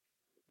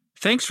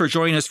Thanks for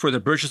joining us for the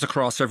Bridges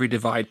Across Every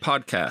Divide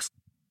podcast.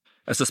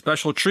 As a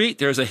special treat,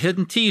 there's a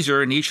hidden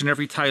teaser in each and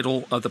every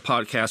title of the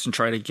podcast, and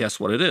try to guess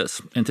what it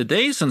is. In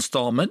today's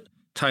installment,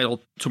 titled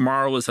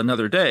Tomorrow is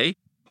Another Day,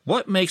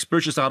 what makes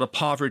Bridges Out of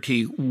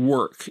Poverty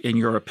work, in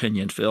your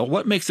opinion, Phil?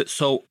 What makes it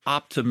so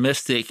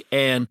optimistic,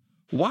 and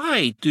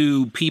why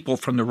do people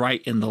from the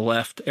right and the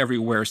left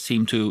everywhere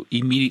seem to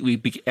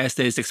immediately, as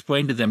it is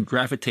explained to them,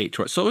 gravitate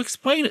to it? So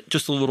explain it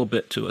just a little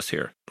bit to us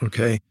here.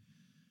 Okay.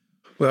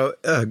 Well,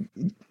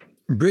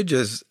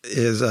 Bridges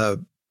is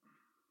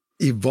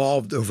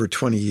evolved over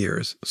 20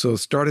 years. So it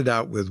started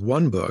out with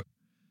one book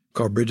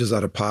called Bridges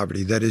Out of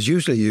Poverty that is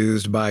usually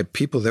used by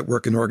people that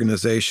work in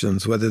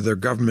organizations, whether they're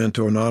government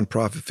or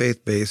nonprofit,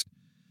 faith-based,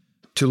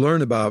 to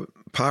learn about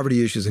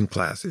poverty issues and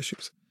class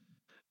issues.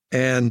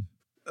 And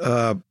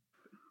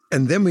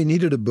then we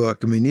needed a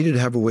book, and we needed to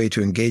have a way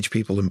to engage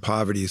people in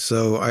poverty.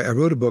 So I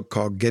wrote a book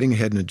called Getting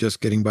Ahead in a Just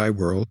Getting By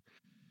World.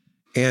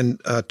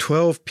 And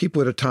 12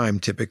 people at a time,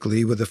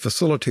 typically, with a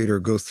facilitator,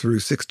 go through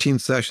 16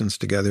 sessions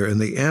together, and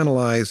they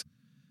analyze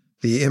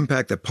the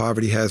impact that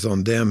poverty has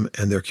on them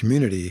and their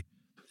community,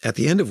 at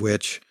the end of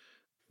which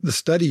the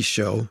studies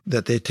show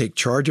that they take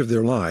charge of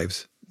their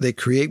lives. They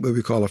create what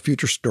we call a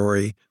future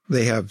story.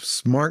 They have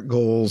SMART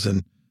goals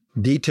and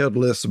detailed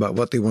lists about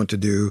what they want to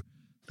do.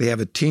 They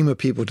have a team of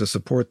people to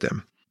support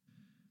them.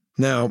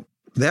 Now,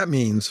 that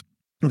means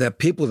that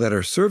people that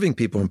are serving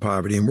people in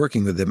poverty and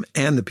working with them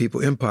and the people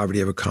in poverty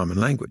have a common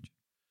language.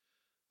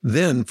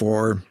 Then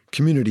for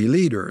community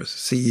leaders,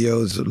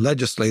 CEOs,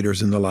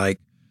 legislators, and the like,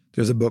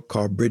 there's a book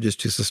called Bridges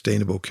to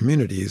Sustainable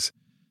Communities.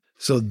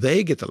 So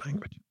they get the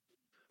language.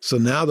 So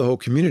now the whole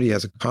community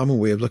has a common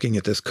way of looking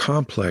at this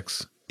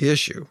complex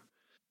issue.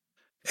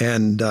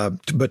 And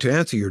but to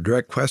answer your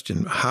direct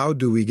question, how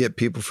do we get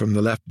people from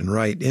the left and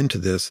right into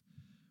this?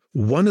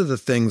 One of the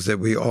things that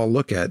we all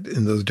look at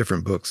in those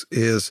different books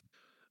is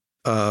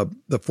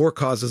the 4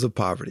 causes of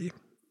poverty,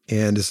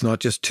 and it's not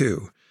just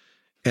 2.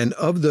 And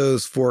of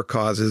those 4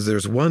 causes,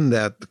 there's one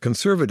that the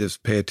conservatives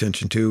pay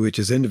attention to, which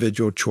is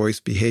individual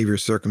choice, behavior,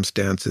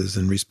 circumstances,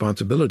 and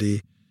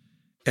responsibility.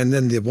 And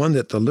then the one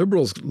that the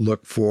liberals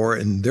look for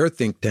and their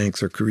think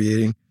tanks are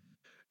creating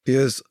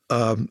is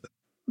the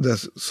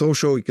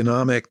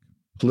socioeconomic,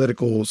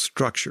 political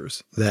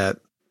structures that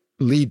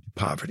lead to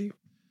poverty.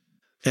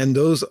 And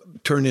those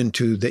turn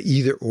into the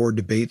either-or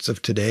debates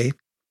of today.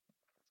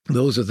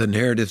 Those are the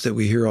narratives that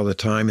we hear all the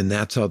time, and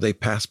that's how they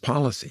pass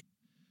policy.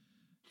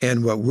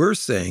 And what we're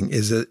saying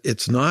is that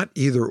it's not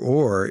either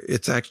or.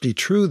 It's actually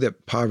true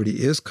that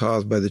poverty is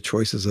caused by the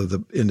choices of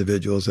the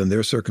individuals and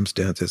their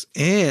circumstances,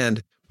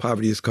 and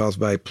poverty is caused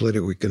by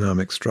political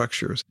economic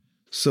structures.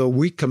 So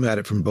we come at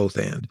it from both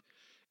ends,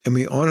 and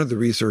we honor the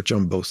research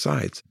on both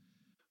sides.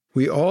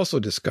 We also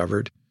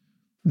discovered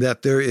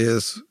that there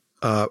is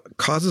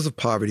causes of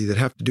poverty that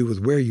have to do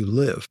with where you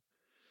live.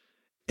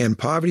 And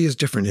poverty is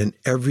different in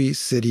every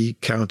city,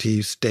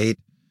 county, state.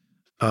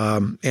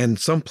 And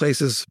some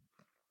places,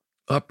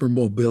 upper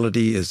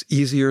mobility is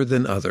easier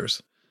than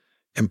others.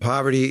 And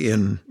poverty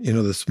in,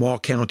 the small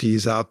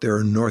counties out there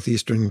in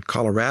northeastern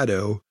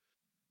Colorado,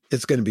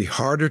 it's going to be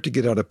harder to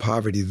get out of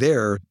poverty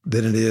there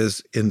than it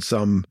is in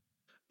some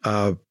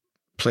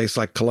place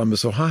like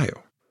Columbus,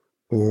 Ohio,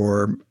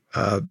 or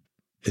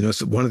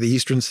one of the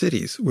eastern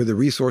cities where the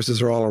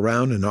resources are all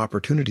around and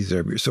opportunities are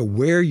everywhere. So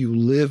where you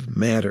live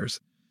matters.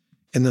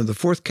 And then the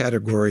 4th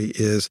category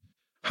is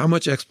how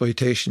much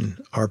exploitation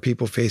are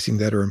people facing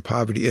that are in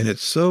poverty? And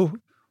it's so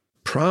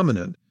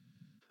prominent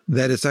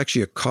that it's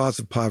actually a cause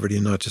of poverty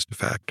and not just a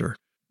factor.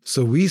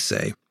 So we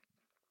say,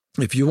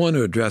 if you want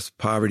to address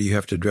poverty, you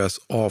have to address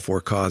all 4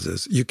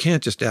 causes. You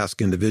can't just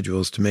ask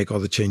individuals to make all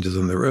the changes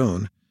on their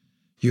own.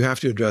 You have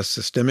to address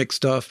systemic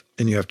stuff,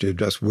 and you have to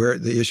address where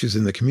the issues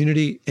in the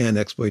community and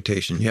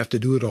exploitation. You have to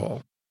do it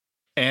all.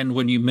 And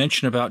when you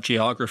mention about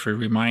geography, it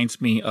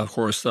reminds me, of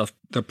course, of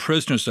the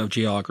prisoners of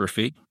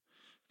geography.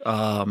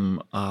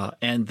 And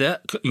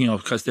that,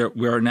 because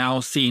we are now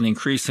seeing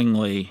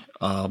increasingly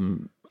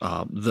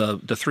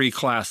the 3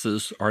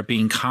 classes are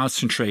being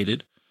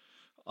concentrated.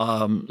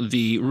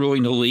 The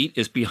ruling elite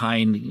is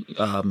behind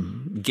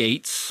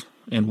gates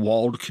and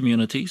walled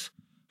communities.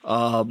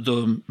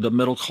 The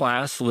middle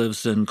class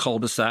lives in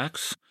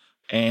cul-de-sacs.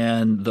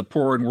 And the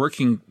poor and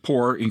working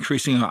poor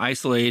increasingly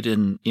isolated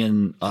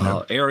in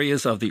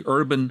areas of the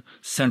urban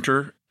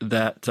center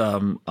that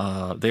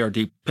they are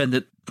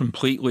dependent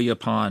completely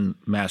upon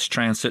mass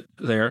transit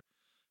there.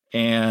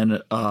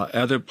 And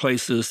other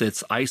places,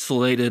 it's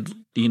isolated,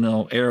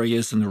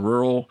 areas in the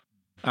rural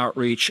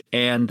outreach.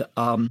 And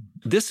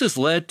this has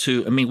led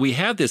to, we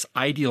have this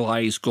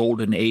idealized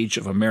golden age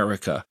of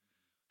America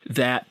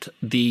that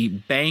the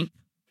bank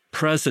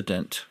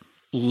president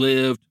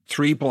lived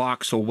 3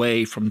 blocks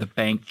away from the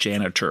bank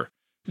janitor.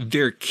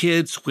 Their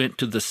kids went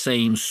to the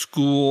same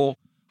school,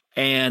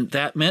 and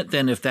that meant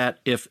then if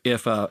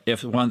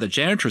one of the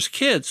janitor's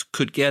kids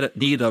could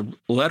need a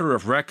letter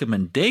of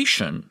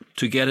recommendation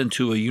to get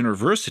into a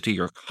university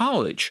or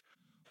college,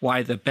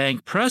 why the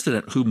bank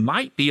president, who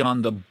might be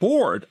on the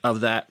board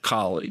of that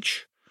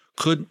college,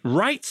 could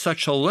write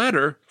such a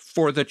letter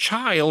for the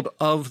child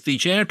of the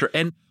janitor.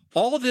 And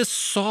all this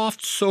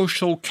soft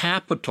social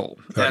capital,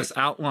 as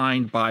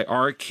outlined by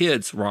our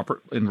kids,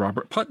 in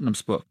Robert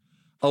Putnam's book,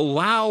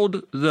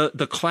 allowed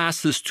the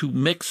classes to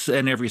mix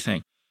and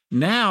everything.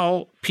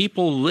 Now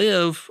people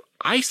live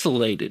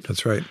isolated.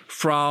 That's right.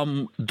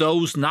 From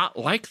those not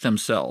like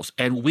themselves.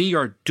 And we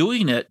are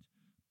doing it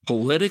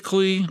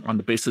politically, on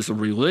the basis of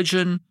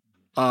religion.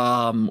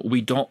 We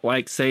don't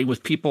like saying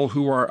with people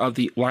who are of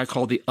what I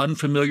call the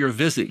unfamiliar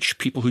visage,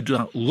 people who do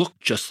not look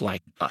just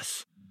like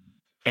us.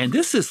 And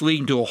this is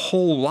leading to a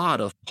whole lot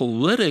of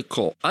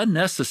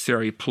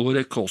unnecessary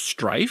political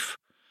strife,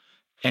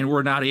 and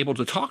we're not able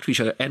to talk to each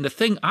other. And the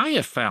thing I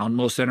have found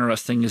most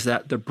interesting is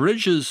that the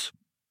Bridges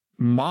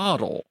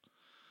model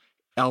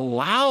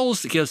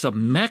gives a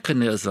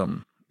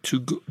mechanism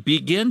to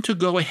begin to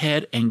go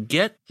ahead and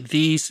get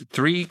these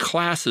three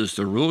classes,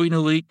 the ruling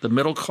elite, the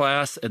middle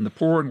class, and the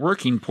poor and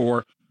working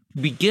poor,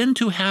 begin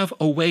to have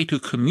a way to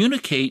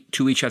communicate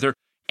to each other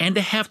and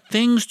to have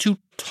things to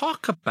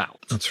talk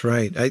about. That's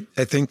right.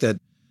 I think that,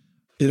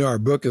 our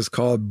book is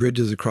called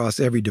Bridges Across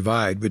Every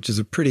Divide, which is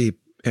a pretty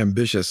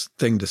ambitious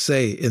thing to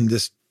say in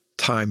this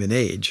time and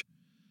age.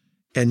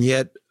 And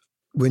yet,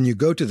 when you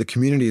go to the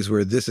communities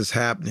where this is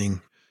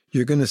happening,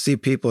 you're going to see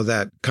people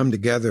that come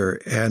together,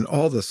 and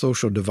all the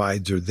social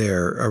divides are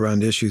there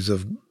around issues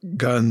of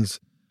guns,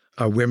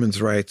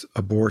 women's rights,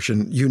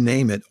 abortion, you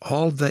name it.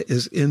 All that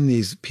is in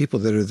these people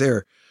that are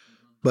there.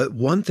 But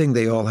one thing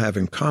they all have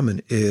in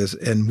common is,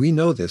 and we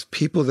know this,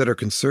 people that are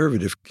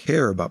conservative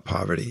care about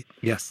poverty.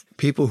 Yes.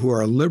 People who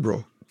are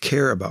liberal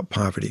care about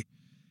poverty.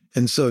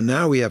 And so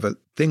now we have a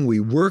thing we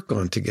work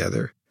on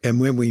together.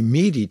 And when we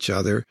meet each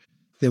other,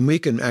 then we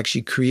can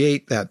actually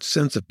create that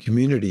sense of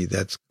community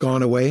that's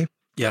gone away.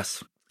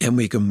 Yes. And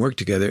we can work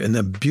together. And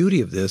the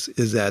beauty of this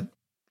is that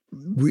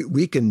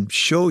we can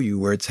show you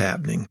where it's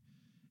happening.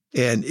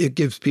 And it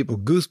gives people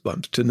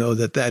goosebumps to know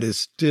that that is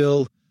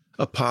still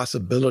a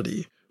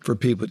possibility for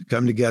people to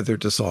come together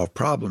to solve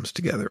problems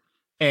together.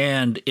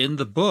 And in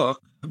the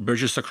book,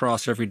 Bridges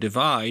Across Every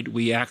Divide,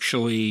 we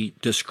actually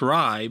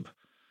describe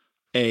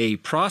a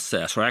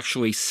process, or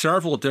actually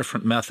several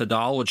different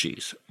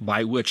methodologies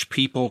by which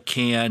people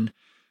can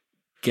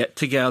get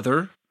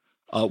together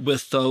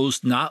with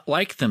those not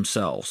like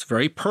themselves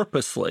very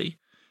purposely.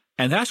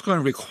 And that's going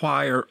to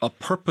require a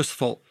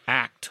purposeful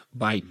act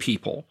by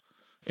people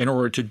in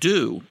order to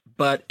do.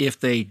 But if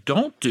they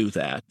don't do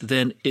that,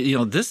 then,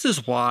 this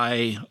is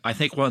why I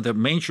think one of the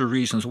major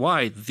reasons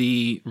why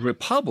the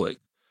Republic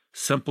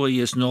simply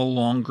is no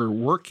longer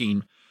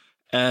working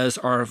as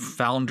our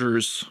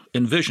founders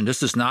envisioned.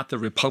 This is not the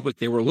Republic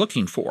they were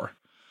looking for.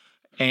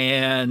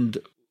 And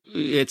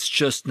it's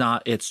just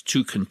not, it's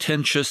too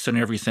contentious and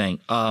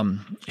everything.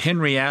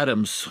 Henry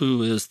Adams,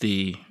 who is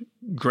the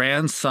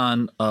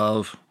grandson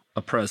of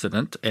a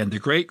president and the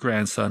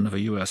great-grandson of a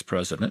U.S.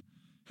 president,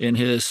 in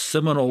his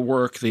seminal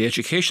work, The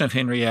Education of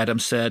Henry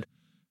Adams, said,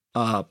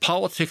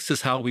 politics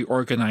is how we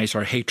organize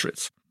our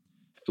hatreds,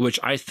 which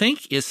I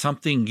think is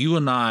something you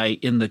and I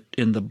in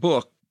the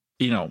book,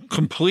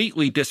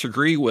 completely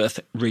disagree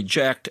with,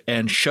 reject,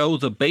 and show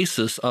the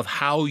basis of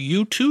how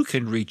you too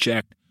can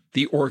reject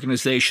the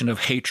organization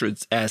of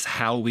hatreds as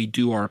how we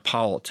do our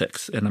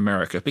politics in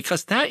America,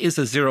 because that is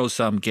a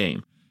zero-sum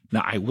game.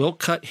 Now, I will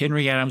cut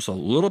Henry Adams a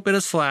little bit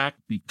of slack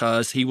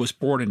because he was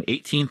born in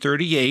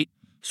 1838.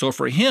 So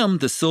for him,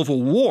 the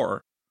Civil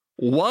War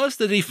was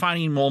the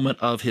defining moment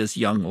of his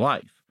young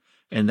life.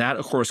 And that,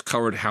 of course,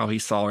 covered how he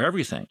saw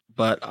everything.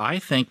 But I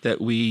think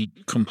that we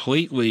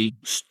completely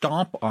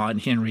stomp on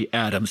Henry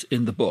Adams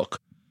in the book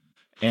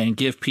and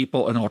give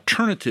people an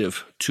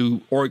alternative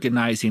to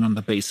organizing on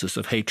the basis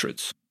of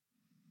hatreds.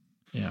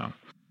 Yeah.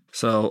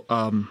 So,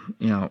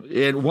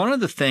 and one of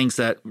the things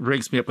that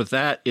brings me up with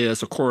that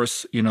is, of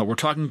course, we're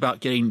talking about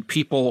getting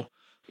people,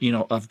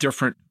 of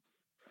different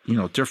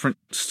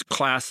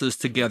classes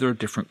together,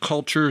 different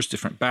cultures,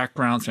 different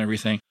backgrounds and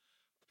everything.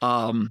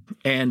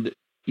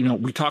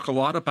 We talk a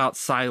lot about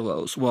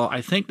silos. Well,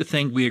 I think the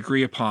thing we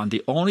agree upon,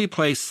 the only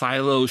place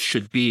silos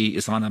should be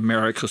is on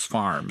America's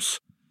farms.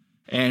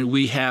 And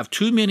we have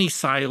too many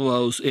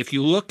silos. If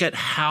you look at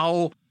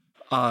how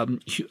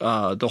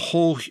the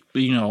whole,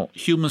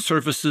 human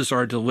services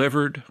are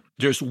delivered,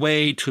 there's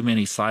way too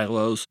many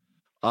silos.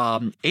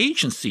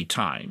 Agency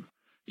time,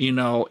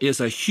 is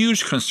a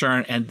huge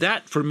concern. And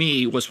that, for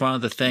me, was one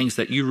of the things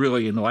that you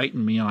really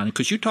enlightened me on,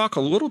 because you talk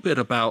a little bit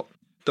about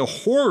the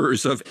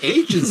horrors of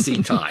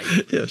agency time.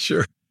 Yeah,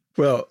 sure.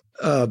 Well,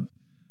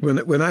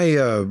 when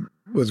I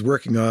was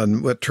working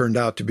on what turned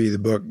out to be the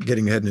book,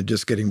 Getting Ahead in a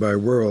Just Getting By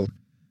World,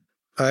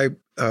 I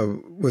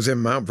was in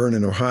Mount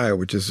Vernon, Ohio,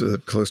 which is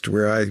close to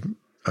where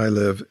I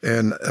live.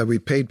 And we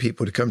paid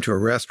people to come to a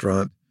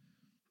restaurant.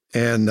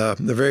 And the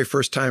very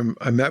first time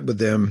I met with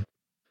them,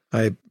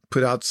 I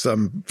put out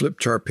some flip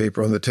chart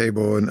paper on the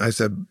table, and I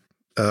said,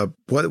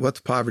 what's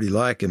poverty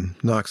like in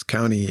Knox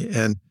County?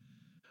 And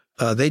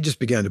they just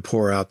began to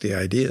pour out the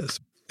ideas.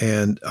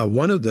 And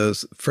one of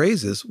those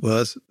phrases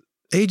was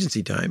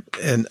agency time.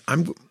 And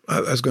I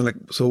was going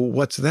to, so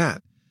what's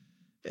that?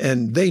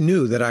 And they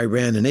knew that I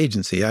ran an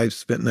agency. I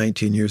spent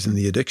 19 years in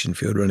the addiction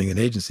field running an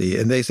agency.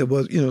 And they said,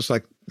 well, it's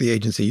like the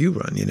agency you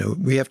run.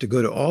 We have to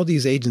go to all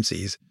these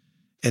agencies,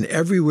 and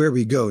everywhere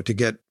we go to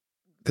get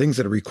things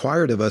that are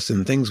required of us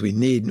and things we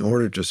need in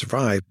order to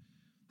survive,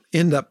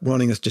 end up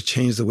wanting us to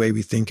change the way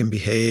we think and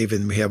behave.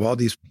 And we have all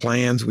these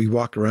plans. We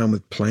walk around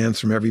with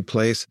plans from every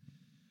place.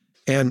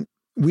 And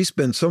we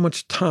spend so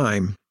much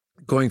time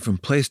going from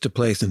place to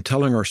place and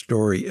telling our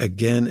story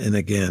again and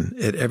again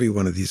at every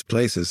one of these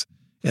places.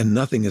 And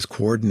nothing is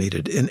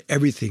coordinated, and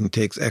everything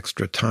takes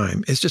extra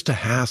time. It's just a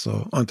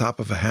hassle on top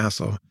of a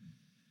hassle.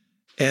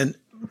 And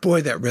boy,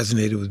 that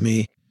resonated with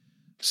me.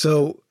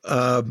 So,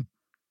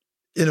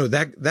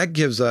 that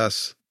gives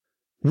us,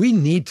 we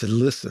need to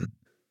listen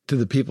to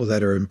the people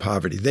that are in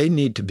poverty. They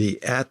need to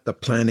be at the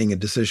planning and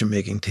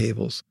decision-making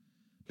tables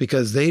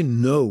because they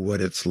know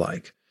what it's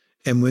like.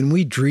 And when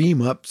we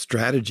dream up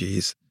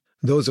strategies,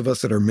 those of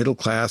us that are middle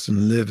class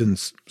and live in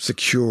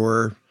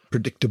secure,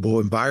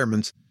 predictable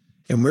environments,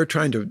 and we're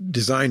trying to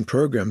design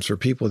programs for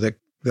people that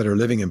are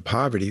living in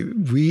poverty,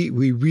 we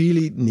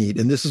really need,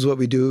 and this is what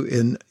we do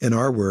in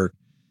our work,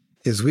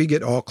 is we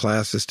get all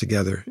classes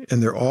together,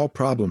 and they're all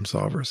problem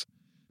solvers.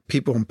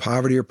 People in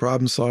poverty are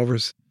problem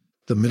solvers.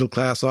 The middle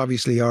class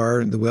obviously are,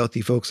 and the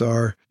wealthy folks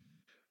are.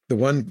 The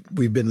one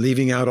we've been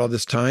leaving out all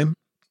this time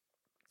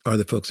are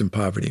the folks in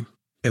poverty.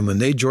 And when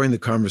they join the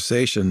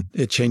conversation,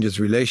 it changes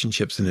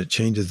relationships and it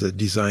changes the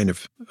design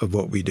of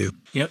what we do.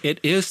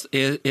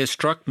 It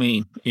struck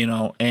me,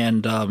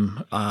 and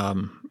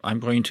I'm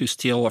going to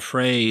steal a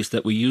phrase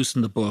that we use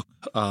in the book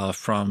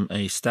from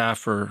a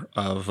staffer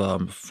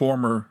of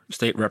former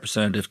state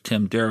representative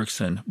Tim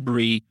Derrickson,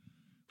 Bree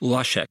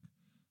Lushek,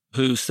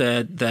 who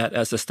said that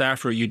as a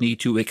staffer, you need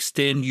to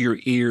extend your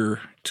ear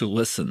to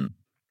listen.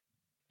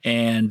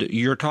 And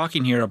you're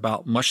talking here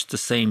about much the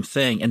same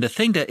thing. And the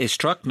thing that it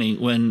struck me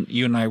when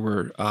you and I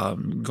were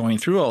going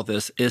through all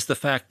this is the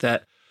fact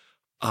that,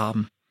 how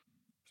do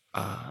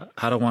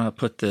I want to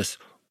put this?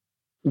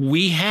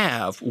 We,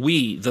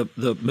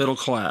 the middle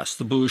class,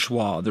 the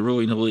bourgeois, the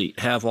ruling elite,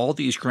 have all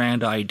these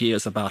grand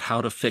ideas about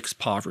how to fix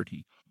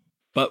poverty.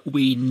 But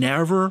we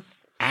never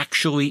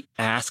actually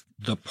ask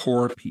the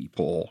poor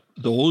people,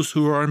 those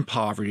who are in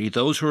poverty,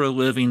 those who are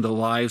living the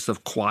lives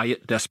of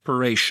quiet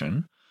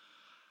desperation,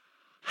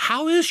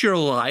 how is your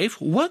life?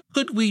 What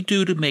could we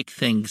do to make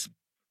things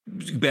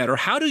better?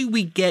 How do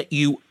we get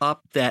you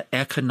up that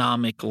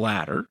economic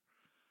ladder?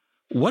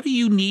 What do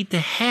you need to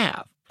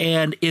have?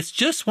 And it's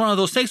just one of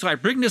those things. So I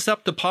bring this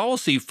up to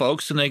policy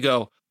folks, and they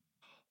go,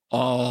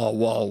 "Oh,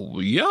 well,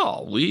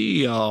 yeah,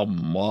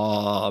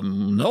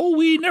 no,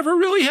 we never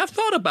really have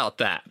thought about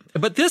that."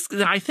 But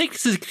I think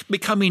this is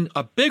becoming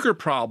a bigger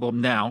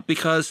problem now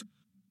because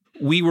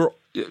we were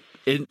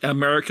in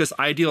America's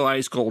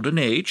idealized golden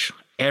age.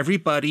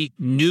 Everybody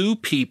knew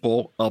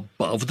people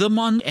above them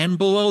and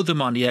below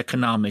them on the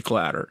economic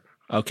ladder,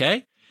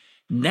 okay?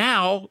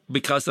 Now,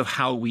 because of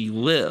how we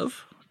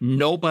live,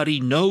 nobody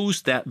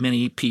knows that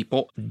many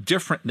people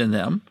different than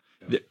them.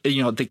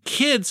 The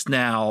kids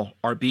now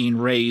are being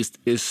raised,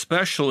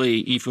 especially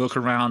if you look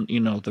around,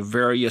 the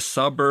various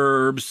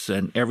suburbs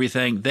and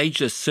everything, they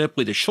just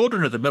simply, the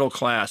children of the middle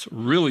class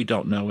really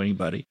don't know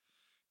anybody.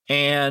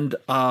 And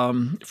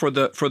for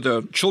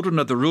the children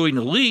of the ruling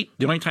elite,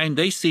 the only time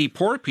they see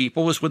poor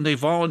people is when they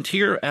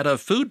volunteer at a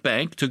food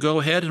bank to go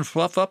ahead and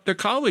fluff up their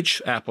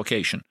college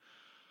application.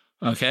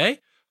 Okay?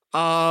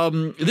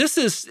 We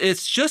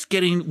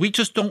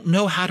just don't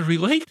know how to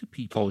relate to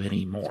people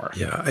anymore.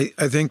 Yeah,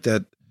 I think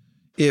that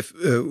if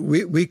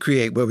we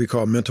create what we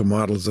call mental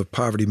models of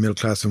poverty, middle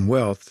class, and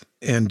wealth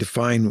and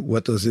define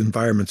what those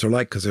environments are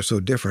like because they're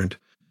so different,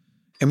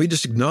 and we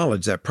just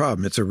acknowledge that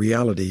problem, it's a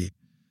reality.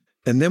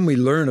 And then we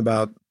learn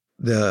about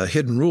the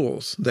hidden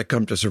rules that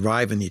come to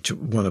survive in each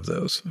one of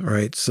those,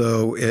 right?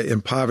 So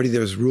in poverty,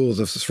 there's rules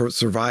of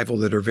survival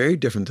that are very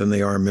different than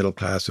they are in middle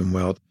class and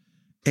wealth.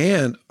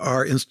 And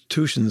our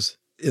institutions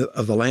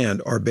of the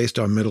land are based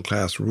on middle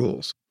class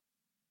rules.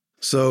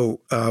 So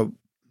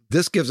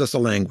this gives us a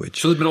language.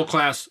 So the middle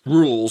class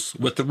rules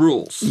with the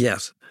rules.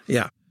 Yes.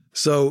 Yeah.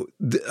 So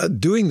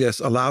doing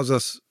this allows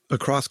us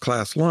across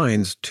class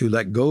lines to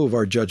let go of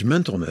our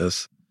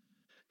judgmentalness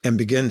and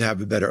begin to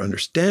have a better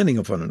understanding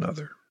of one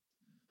another.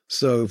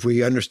 So if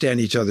we understand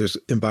each other's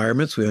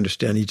environments, we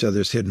understand each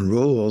other's hidden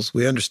rules,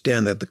 we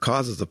understand that the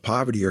causes of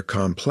poverty are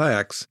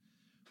complex,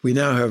 we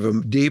now have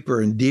a deeper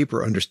and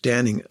deeper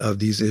understanding of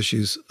these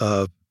issues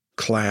of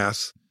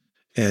class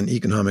and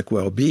economic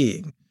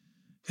well-being.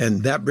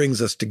 And that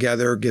brings us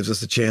together, gives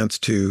us a chance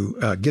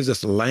to, gives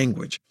us a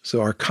language.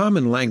 So our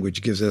common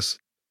language gives us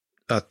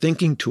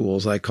thinking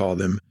tools, I call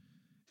them,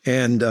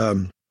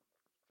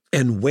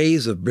 and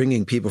ways of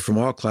bringing people from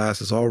all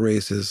classes, all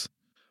races,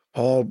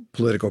 all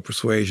political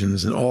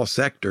persuasions, and all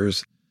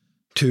sectors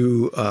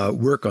to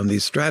work on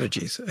these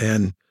strategies.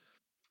 And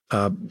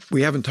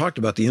we haven't talked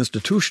about the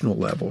institutional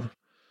level,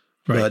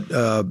 right.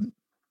 But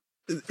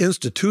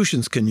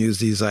institutions can use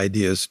these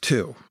ideas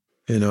too,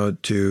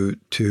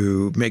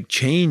 to make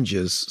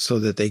changes so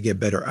that they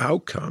get better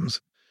outcomes.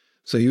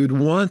 So you'd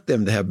want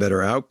them to have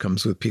better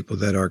outcomes with people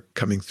that are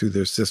coming through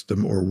their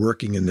system or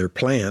working in their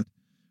plant,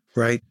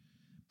 right?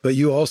 But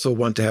you also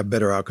want to have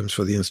better outcomes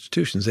for the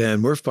institutions.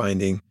 And we're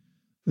finding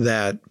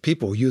that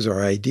people use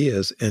our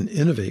ideas and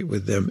innovate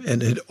with them,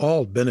 and it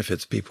all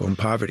benefits people in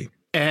poverty.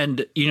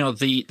 And,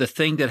 the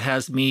thing that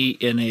has me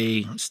in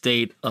a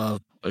state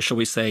of, shall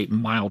we say,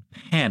 mild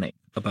panic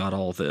about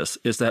all this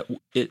is that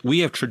we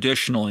have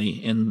traditionally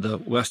in the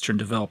Western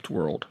developed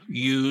world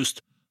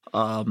used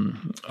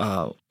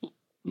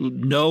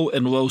no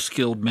and low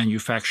skilled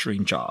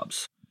manufacturing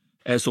jobs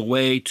as a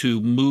way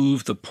to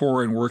move the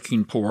poor and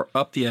working poor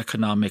up the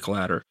economic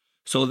ladder,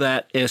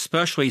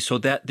 especially so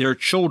that their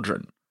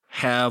children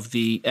have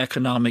the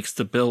economic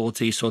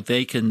stability so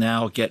they can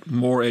now get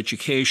more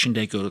education.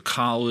 They go to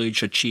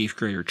college, achieve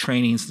greater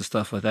trainings and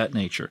stuff of that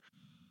nature.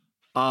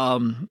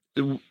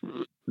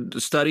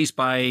 Studies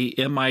by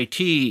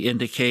MIT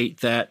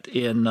indicate that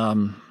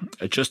in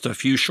just a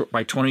few short,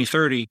 by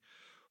 2030,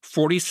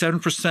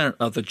 47%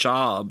 of the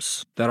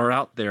jobs that are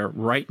out there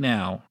right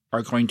now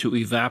are going to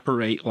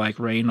evaporate like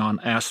rain on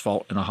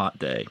asphalt in a hot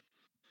day.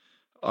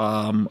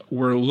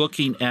 We're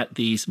looking at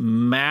these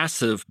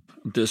massive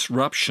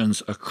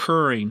disruptions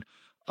occurring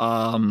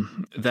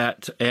and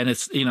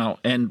it's,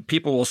 and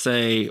people will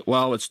say,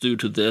 well, it's due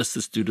to this,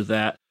 it's due to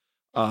that.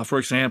 For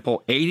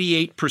example,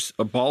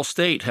 88%, Ball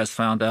State has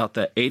found out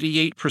that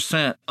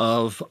 88%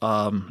 of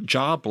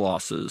job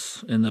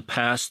losses in the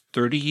past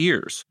 30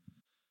 years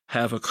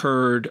have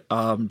occurred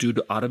due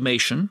to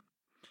automation.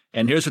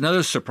 And here's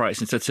another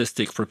surprising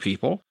statistic for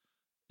people.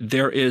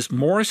 There is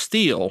more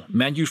steel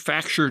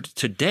manufactured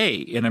today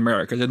in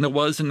America than there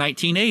was in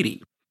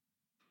 1980.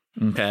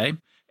 Okay.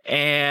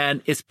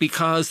 And it's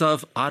because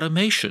of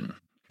automation.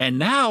 And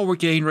now we're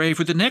getting ready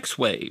for the next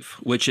wave,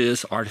 which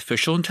is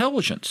artificial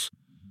intelligence.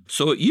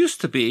 So it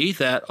used to be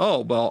that, oh,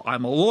 well,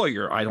 I'm a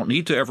lawyer. I don't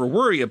need to ever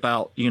worry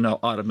about,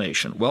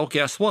 automation. Well,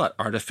 guess what?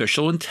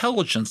 Artificial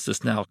intelligence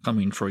is now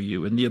coming for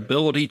you, and the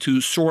ability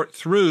to sort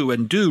through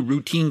and do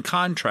routine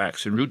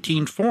contracts and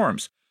routine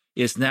forms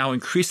is now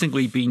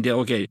increasingly being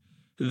delegated.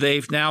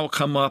 They've now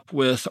come up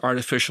with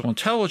artificial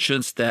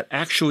intelligence that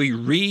actually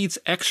reads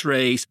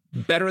X-rays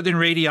better than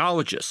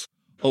radiologists,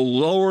 a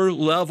lower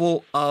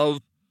level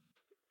of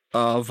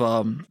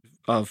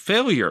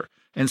failure.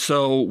 And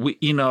so,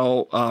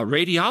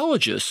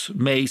 radiologists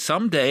may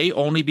someday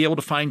only be able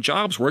to find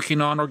jobs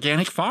working on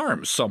organic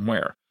farms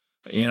somewhere,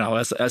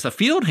 as a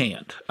field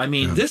hand. I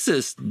mean, this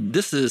is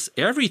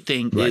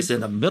everything is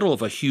in the middle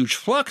of a huge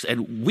flux,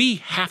 and we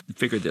have to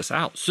figure this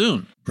out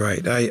soon.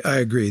 Right. I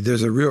agree.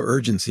 There's a real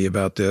urgency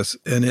about this,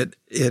 and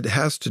it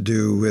has to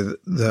do with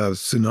the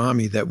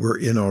tsunami that we're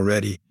in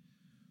already.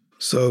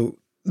 So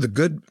the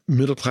good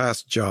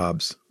middle-class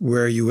jobs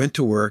where you went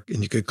to work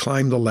and you could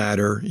climb the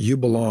ladder, you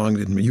belonged,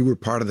 and you were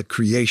part of the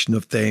creation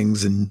of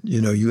things, and,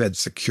 you had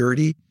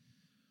security,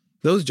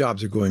 those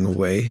jobs are going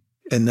away.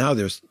 And now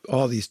there's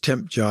all these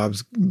temp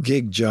jobs,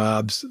 gig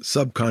jobs,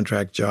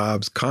 subcontract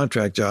jobs,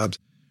 contract jobs,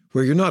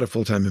 where you're not a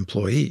full-time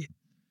employee.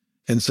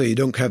 And so you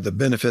don't have the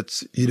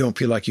benefits, you don't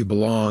feel like you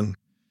belong.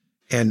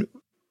 And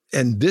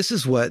this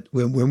is what,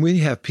 when we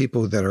have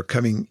people that are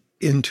coming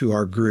into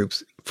our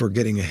groups for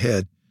getting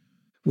ahead,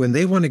 when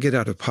they want to get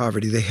out of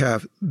poverty,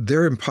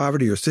 they're in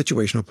poverty or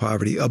situational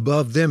poverty.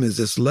 Above them is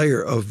this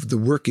layer of the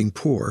working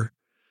poor,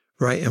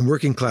 right? And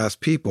working class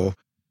people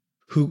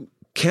who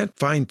can't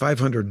find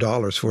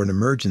 $500 for an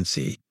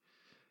emergency.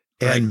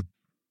 And right.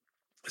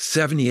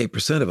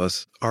 78% of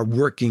us are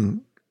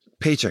working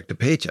paycheck to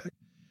paycheck.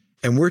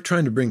 And we're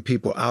trying to bring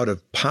people out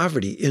of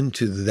poverty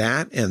into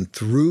that and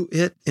through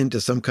it into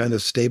some kind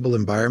of stable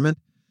environment.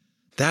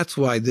 That's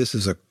why this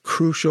is a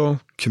crucial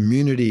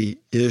community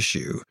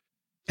issue.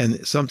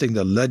 And something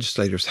the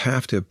legislators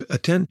have to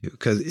attend to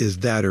because it's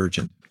that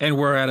urgent. And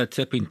we're at a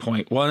tipping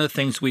point. One of the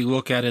things we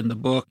look at in the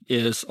book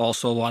is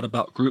also a lot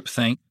about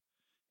groupthink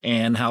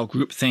and how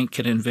groupthink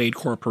can invade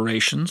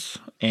corporations.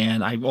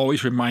 And I'm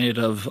always reminded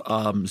of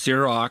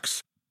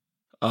Xerox,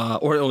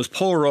 or it was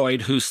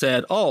Polaroid, who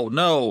said, oh,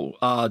 no,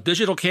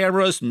 digital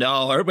cameras,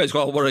 no, everybody's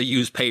going to want to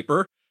use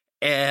paper.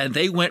 And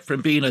they went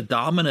from being a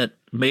dominant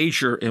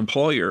major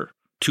employer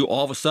to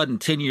all of a sudden,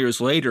 10 years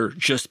later,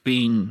 just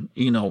being,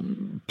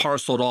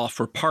 parceled off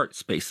for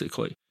parts,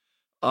 basically.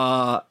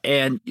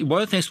 And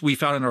one of the things we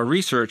found in our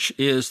research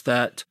is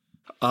that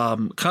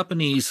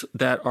companies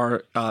that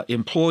are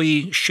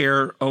employee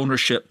share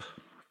ownership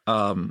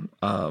plans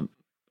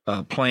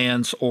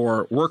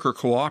or worker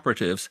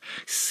cooperatives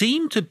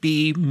seem to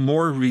be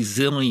more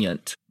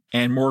resilient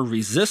and more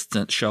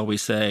resistant, shall we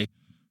say,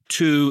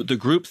 to the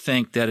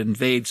groupthink that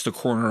invades the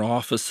corner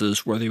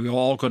offices where they're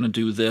all going to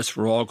do this,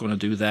 we're all going to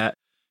do that.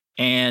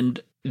 And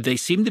they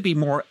seem to be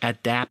more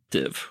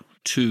adaptive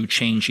to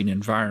changing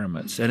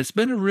environments. And it's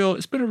been a real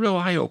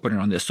eye opener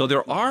on this. So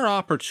there are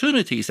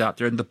opportunities out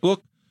there, and the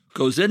book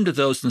goes into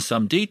those in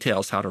some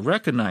details, how to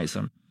recognize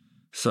them.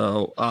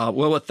 So,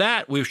 with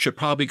that, we should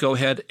probably go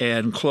ahead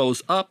and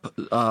close up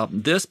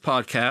this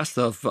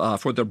podcast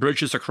for the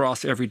Bridges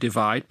Across Every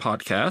Divide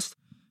podcast.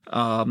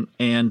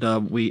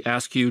 And we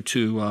ask you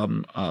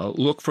to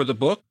look for the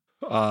book,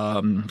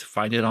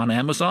 find it on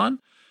Amazon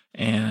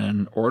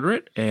and order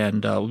it.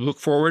 And look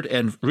forward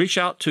and reach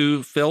out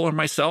to Phil or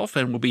myself,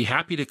 and we'll be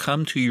happy to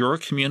come to your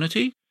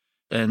community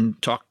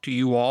and talk to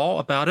you all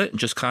about it. And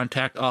just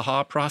contact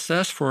AHA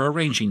Process for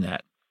arranging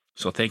that.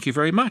 So thank you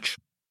very much.